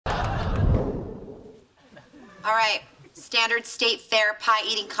All right. Standard state fair pie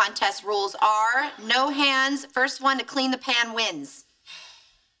eating contest rules are no hands. First one to clean the pan wins.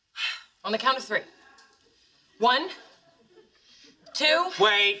 On the count of 3. 1, 2.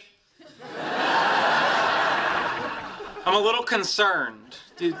 Wait. I'm a little concerned.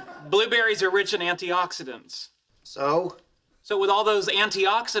 Blueberries are rich in antioxidants. So? So with all those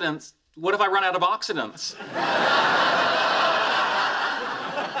antioxidants, what if I run out of oxidants?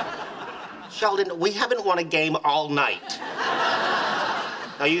 Sheldon, we haven't won a game all night.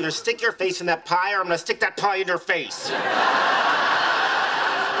 Now you either stick your face in that pie or I'm gonna stick that pie in your face.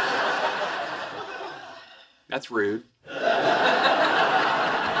 That's rude.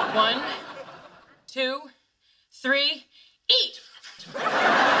 1, 2, 3, eat!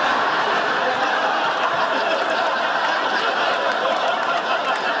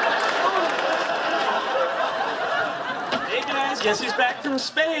 Hey guys, guess who's back from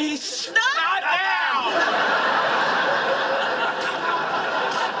space? Stop! Not now!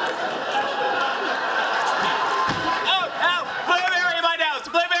 Oh! Blueberry in my nose!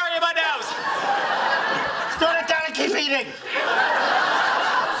 Blueberry in my nose! Throw it down and keep eating!